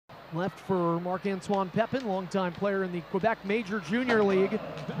Left for Marc-Antoine Pepin, longtime player in the Quebec Major Junior League.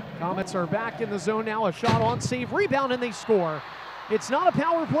 Komets are back in the zone now. A shot on, save, rebound, and they score. It's not a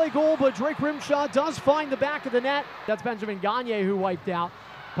power play goal, but Drake Rimshaw does find the back of the net. That's Benjamin Gagne who wiped out.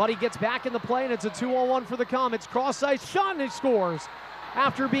 But he gets back in the play, and it's a 2-on-1 for the Komets. Cross-ice shot, and he scores.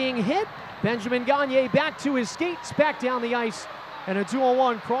 After being hit, Benjamin Gagne back to his skates, back down the ice, and a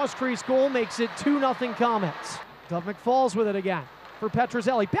 2-on-1 cross-crease goal makes it 2-0 Komets. Dov McFalls with it again for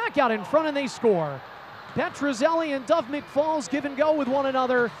Petrozelli. Back out in front, and they score. Petrozelli and Dov McFalls give and go with one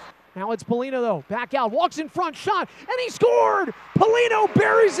another. Now it's Polino, though. Back out, walks in front, shot, and he scored! Polino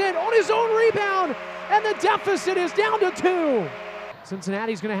buries it on his own rebound, and the deficit is down to 2.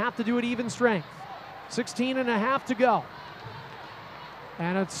 Cincinnati's going to have to do it even strength. 16.5 to go.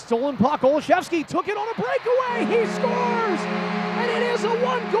 And a stolen puck. Olszewski took it on a breakaway. He scores! And it is a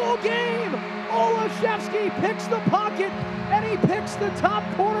 1-goal game. Olszewski picks the pocket, and he picks the top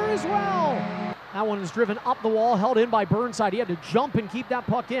corner as well. That one is driven up the wall, held in by Burnside. He had to jump and keep that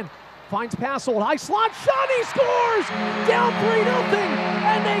puck in. Finds Passold, high slot shot, he scores! Down 3-0,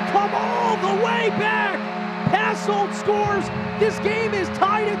 and they come all the way back. Passold scores. This game is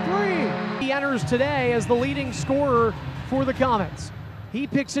tied at 3. He enters today as the leading scorer for the Komets. He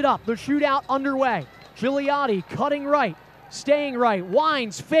picks it up. The shootout underway. Gigliotti cutting right, staying right,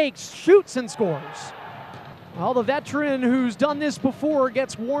 winds, fakes, shoots, and scores. Well, the veteran who's done this before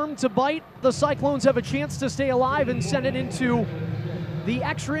gets warm to bite. The Cyclones have a chance to stay alive and send it into the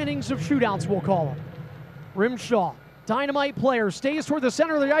extra innings of shootouts, we'll call them. Rimshaw, dynamite player, stays toward the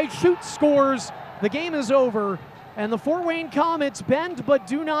center of the ice, shoots, scores. The game is over, and the Fort Wayne Komets bend but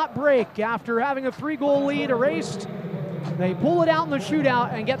do not break. After having a 3-goal lead erased, they pull it out in the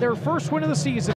shootout and get their first win of the season.